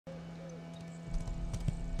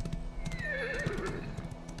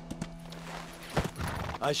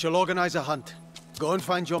I shall organize a hunt. Go and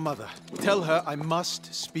find your mother. Tell her I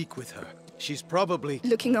must speak with her. She's probably...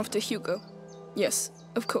 looking after Hugo. Yes,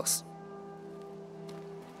 of course.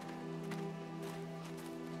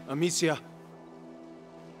 Amicia.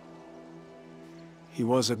 He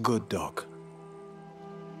was a good dog.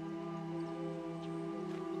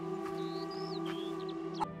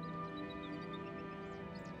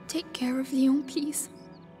 Take care of Leon, please.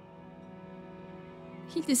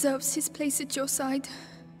 He deserves his place at your side,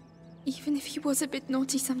 even if he was a bit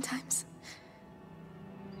naughty sometimes.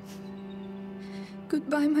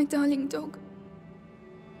 Goodbye, my darling dog.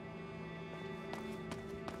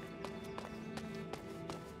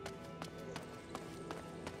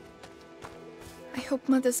 I hope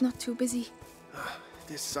Mother's not too busy.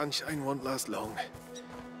 This sunshine won't last long.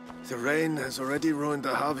 The rain has already ruined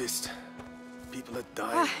the harvest. People are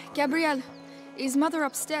dying. Gabrielle. Is Mother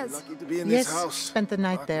upstairs? Lucky to be in this house. Spent the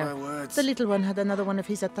night there. The little one had another one of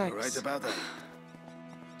his attacks. You're right about that.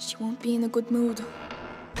 She won't be in a good mood.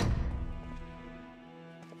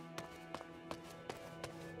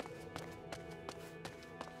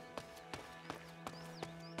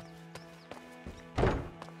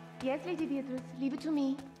 Yes, Lady Beatrice, leave it to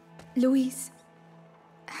me. Louise,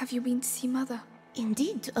 have you been to see Mother?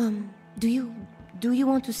 Indeed. Do you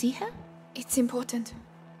want to see her? It's important.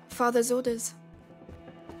 Father's orders.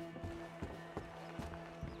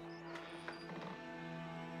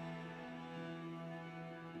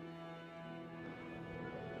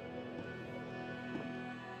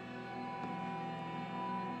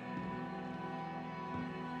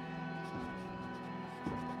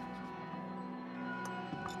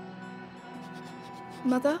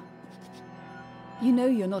 Mother? You know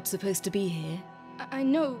you're not supposed to be here. I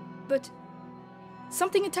know, but...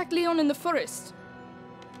 something attacked Leon in the forest.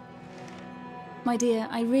 My dear,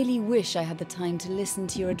 I really wish I had the time to listen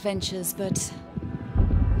to your adventures, but...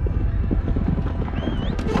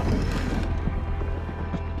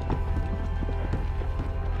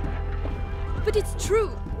 But it's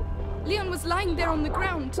true! Leon was lying there on the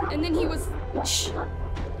ground, and then he was... Shh!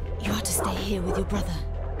 You are to stay here with your brother.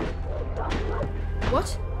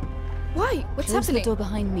 What? Why? What's Close happening? the door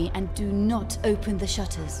behind me and do not open the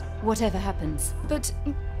shutters, whatever happens. But...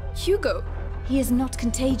 Hugo... He is not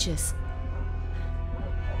contagious.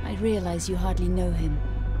 I realize you hardly know him,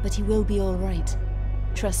 but he will be all right.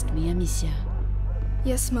 Trust me, Amicia.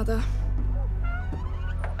 Yes, Mother.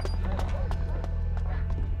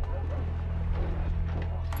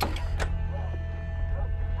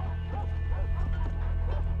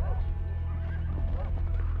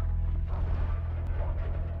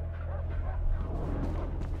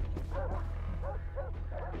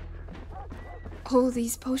 All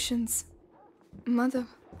these potions. Mother,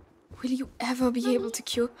 will you ever be able to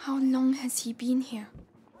cure? How long has he been here?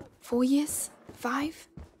 4 years? 5?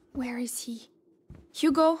 Where is he?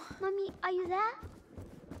 Hugo? Mommy, are you there?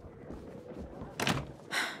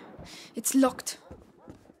 It's locked.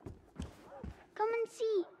 Come and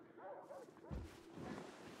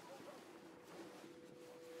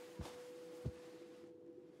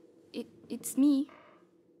see. It's me.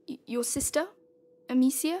 Your sister?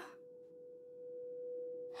 Amicia?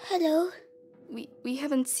 Hello. We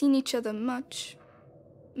haven't seen each other much.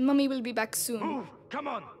 Mummy will be back soon. Move! Come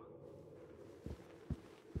on!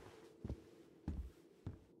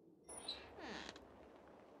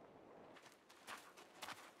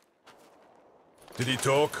 Did he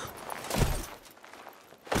talk?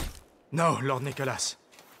 No, Lord Nicholas.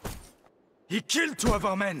 He killed 2 of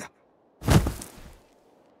our men!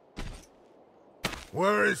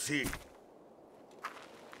 Where is he?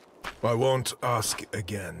 I won't ask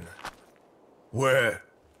again. Where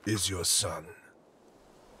is your son?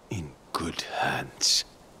 In good hands.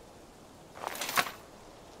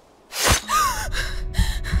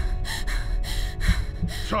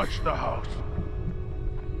 Touch the house.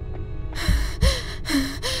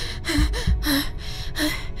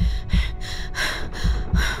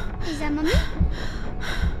 Is that Mommy?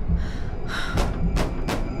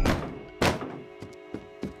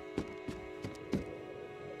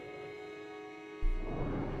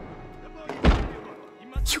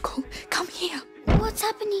 Hugo, come here. What's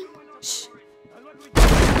happening? Shh.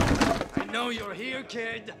 I know you're here,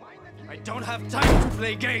 kid. I don't have time to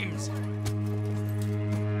play games.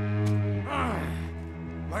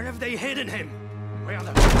 Where have they hidden him? Where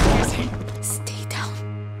the fuck is he? Stay down.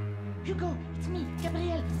 Hugo, it's me,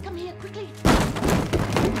 Gabrielle. Come here, quickly.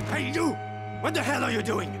 Hey, you! What the hell are you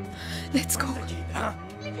doing? Let's go. The kid, huh?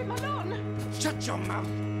 Leave him alone. Shut your mouth.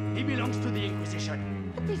 He belongs to the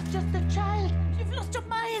Inquisition. But he's just a child. You've lost your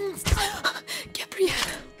minds. Gabrielle.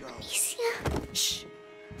 Amicia. Shh.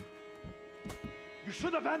 You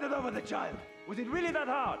should have handed over the child. Was it really that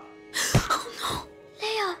hard? Oh no!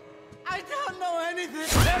 Leia! I don't know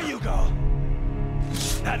anything! There you go!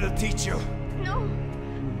 That'll teach you. No!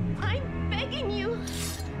 I'm begging you!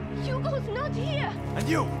 Hugo's not here! And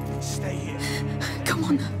you, stay here. Come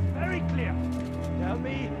on! Very clear. Tell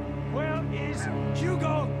me, where is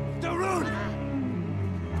Hugo the Rune?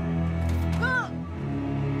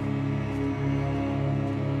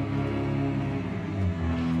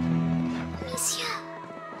 Amicia!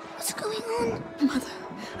 What's going on? Mother,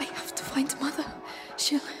 I have to find Mother.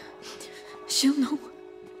 She'll know.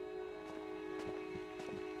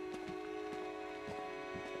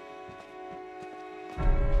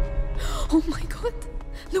 Oh my God,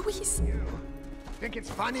 Louise! Think it's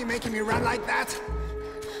funny making me run like that?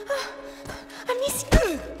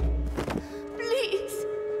 Amicia! Please!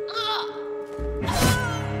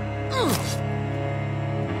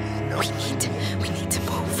 We need to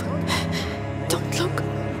move. Don't look.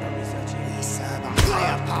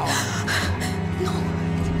 Higher power. No.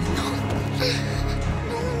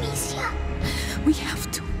 No, Amicia. We have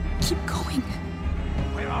to keep going.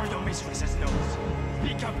 Where are your mistresses' nose?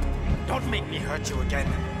 Speak up. Don't make me hurt you again.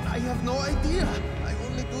 I have no idea. I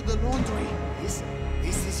only do the laundry. Listen,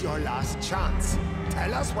 this is your last chance.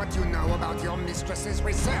 Tell us what you know about your mistress's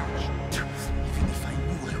research. Even if I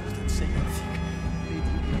knew, I wouldn't say anything.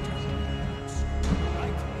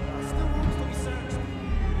 Right? Still rooms to be searched.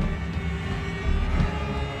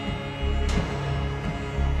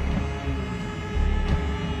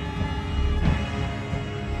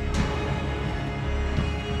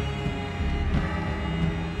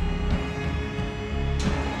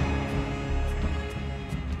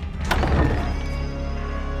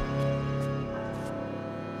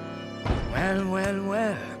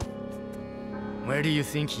 Well. Where do you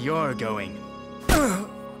think you're going?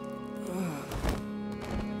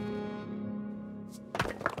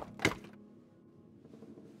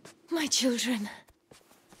 My children.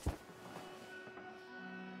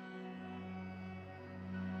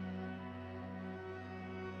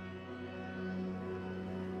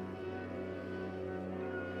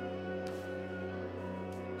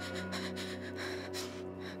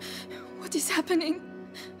 What is happening?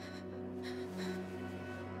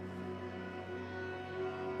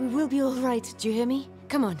 We will be all right, do you hear me?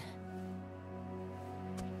 Come on.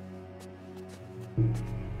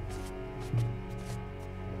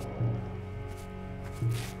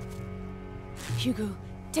 Hugo,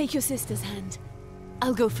 take your sister's hand.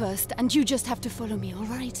 I'll go first, and you just have to follow me, all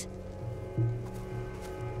right?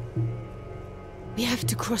 We have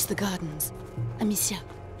to cross the gardens. Amicia,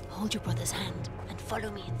 hold your brother's hand and follow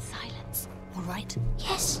me in silence, all right?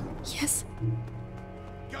 Yes. Yes,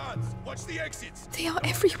 Guards, watch the exits! they are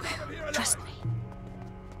everywhere. Trust me.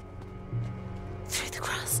 Through the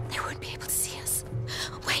grass, they won't be able to see us.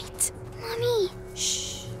 Wait! Mommy!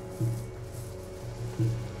 Shh.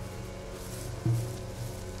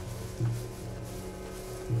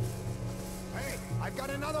 Hey, I've got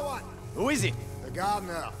another one. Who is it? The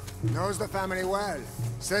gardener. Knows the family well.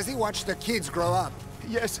 Says he watched the kids grow up.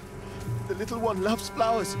 Yes, the little one loves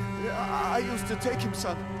flowers. I used to take him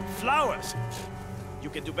some. Flowers. You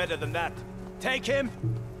can do better than that. Take him.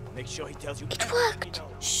 Make sure he tells you everything worked. he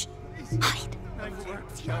knows. Shh. Hide! I've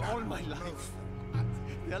worked here all my life.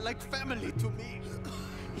 They're like family to me.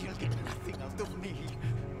 You'll get nothing out of me.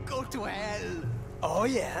 Go to hell. Oh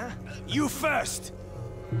yeah? You first!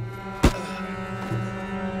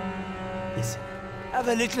 Listen, have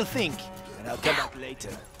a little think, and I'll come back later.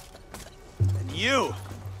 And you!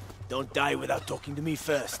 Don't die without talking to me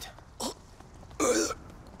first.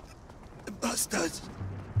 Bastards.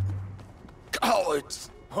 Cowards.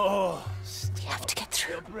 Oh, We have to get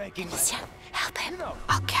through. you're breaking my Amicia, help him. You know,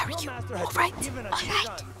 I'll carry your you. master had All right. given us All his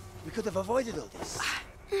right. son. We could have avoided all this.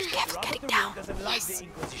 Be careful Robert getting the down. Rune doesn't like Yes. the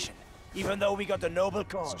Inquisition, even though we got a noble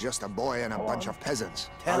It's cause. just a boy and a bunch of peasants.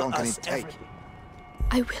 How Tell long can us it take? everything.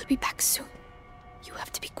 I will be back soon. You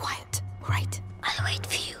have to be quiet, all right? I'll wait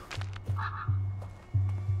for you.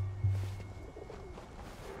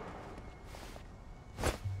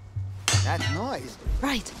 That noise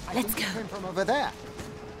Right, let's go. came from over there.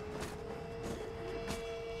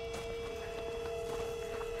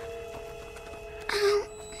 Ow,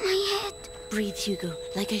 my head. Breathe, Hugo,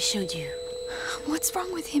 like I showed you. What's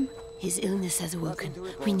wrong with him? His illness has awoken.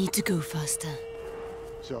 We need to go faster.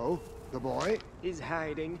 So, the boy? He's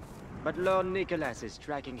hiding, but Lord Nicholas is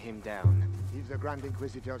tracking him down. He's the Grand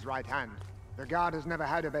Inquisitor's right hand. The Guard has never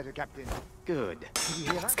had a better captain. Good. Did you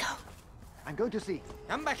hear Let's that? go. I'm going to see.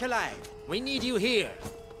 Come back alive. We need you here.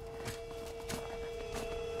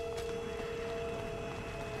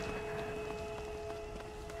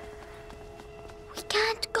 We can't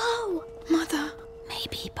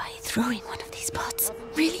throw in one of these pots.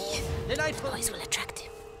 Really? The noise will attract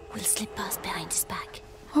him. We'll slip past behind his back.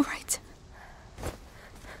 All right.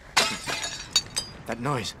 That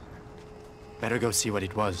noise. Better go see what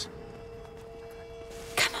it was.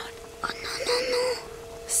 Come on. Oh,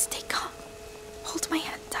 no. Stay calm. Hold my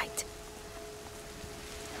hand tight.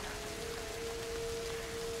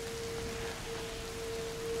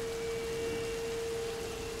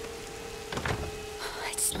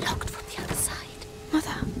 It's locked from the other side.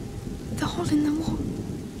 Mother, the hole in the wall.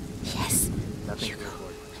 Yes. Hugo,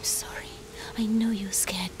 I'm sorry. I know you're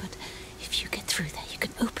scared, but if you get through there, you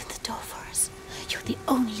can open the door for us. You're the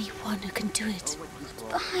only one who can do it. What's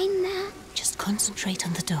behind that? Just concentrate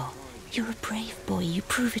on the door. You're a brave boy. You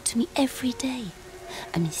prove it to me every day.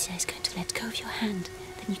 Amicia is going to let go of your hand.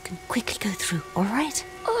 Then you can quickly go through, all right?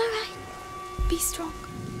 All right. Be strong.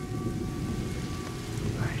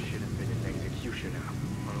 I should have been an executioner.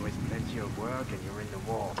 Always plenty of work and you're in the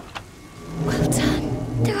war. Well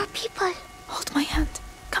done. There are people. Hold my hand.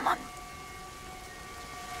 Come on.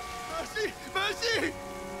 Mercy! Mercy!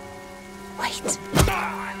 Wait.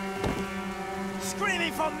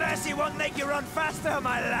 Screaming for mercy won't make you run faster,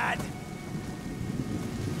 my lad!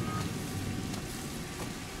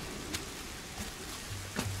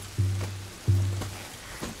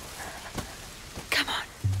 Come on.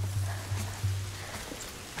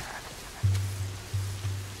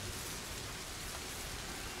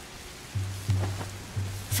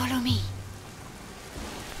 Follow me.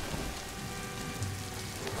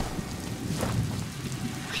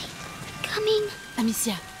 Coming.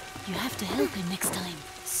 Amicia, you have to help him next time.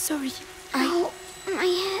 Sorry. Ow, my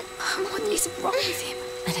head. What is wrong with him?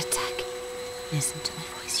 An attack. Listen to my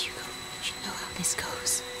voice, Hugo. You know how this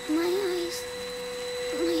goes. My eyes.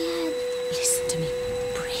 My head. Listen to me.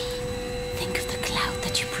 Breathe. Think of the cloud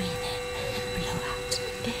that you breathe in and blow out.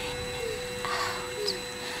 In, out.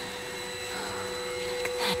 Like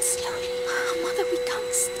that slowly. Mother, we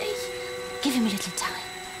can't stay. Give him a little time.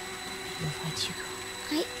 You're right, Hugo.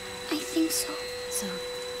 I think so. So,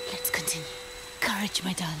 let's continue. Courage,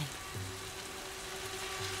 my darling.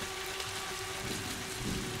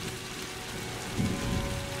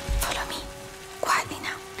 Follow me. Quietly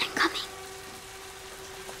now. I'm coming.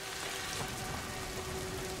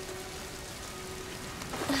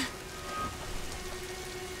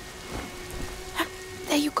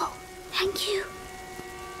 There you go. Thank you.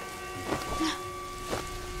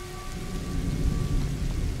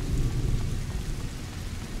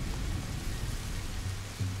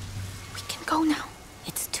 We can go now.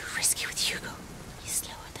 It's too risky with Hugo. He's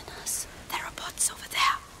slower than us. There are pots over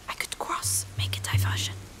there. I could cross, make a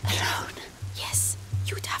diversion. Alone? Yes,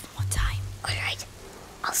 you'd have more time. All right.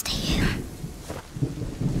 I'll stay here.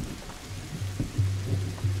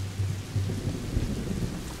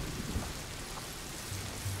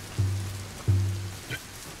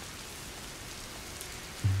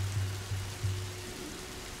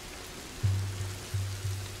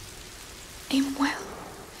 I'm well.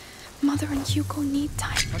 Mother and Hugo need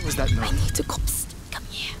time. What was that noise? I need to go. Psst, come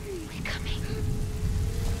here. We're coming.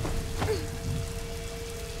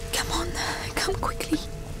 Come on, come quickly.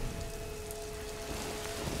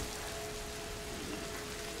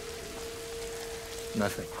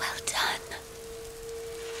 Nothing. Well done.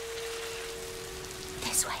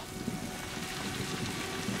 This way.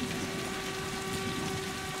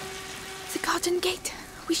 The garden gate.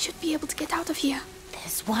 We should be able to get out of here.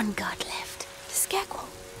 There's one guard left. The scarecrow.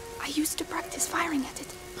 I used to practice firing at it.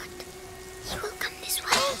 But he will come this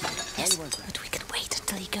way. Yes, but we can wait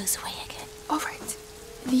until he goes away again. All right.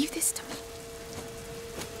 Leave this to me.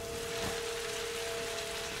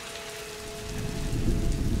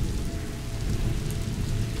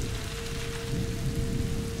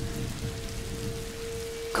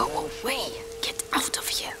 Go away. Get out of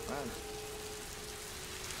here.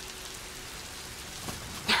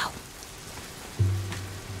 Now.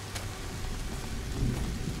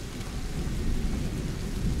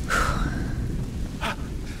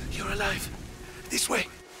 You're alive. This way.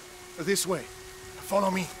 This way. Follow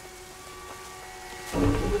me.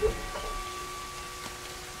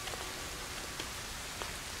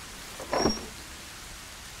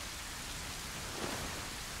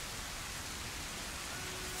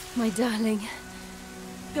 My darling.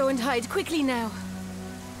 Go and hide quickly now.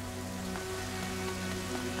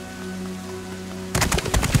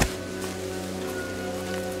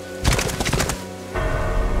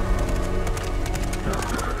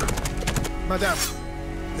 Madame,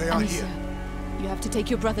 they are Amicia, here. you have to take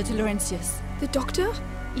your brother to Laurentius. The doctor?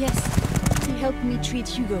 Yes, he helped me treat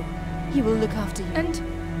Hugo. He will look after you.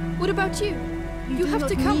 And what about you? You have do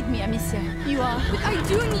to not come. need me, Amicia. You are. But I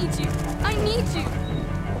do need you. I need you.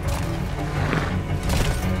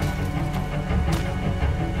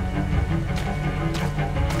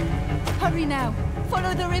 Hurry now.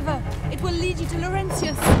 Follow the river. It will lead you to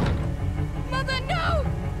Laurentius. Mother, no!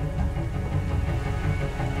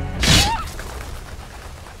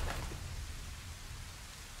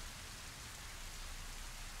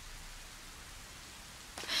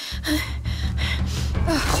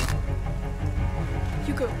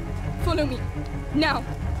 Hugo, follow me. Now!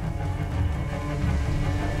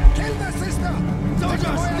 Kill the sister!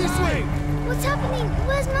 Soldiers, this way! What's happening?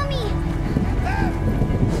 Where's Mommy?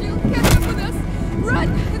 She'll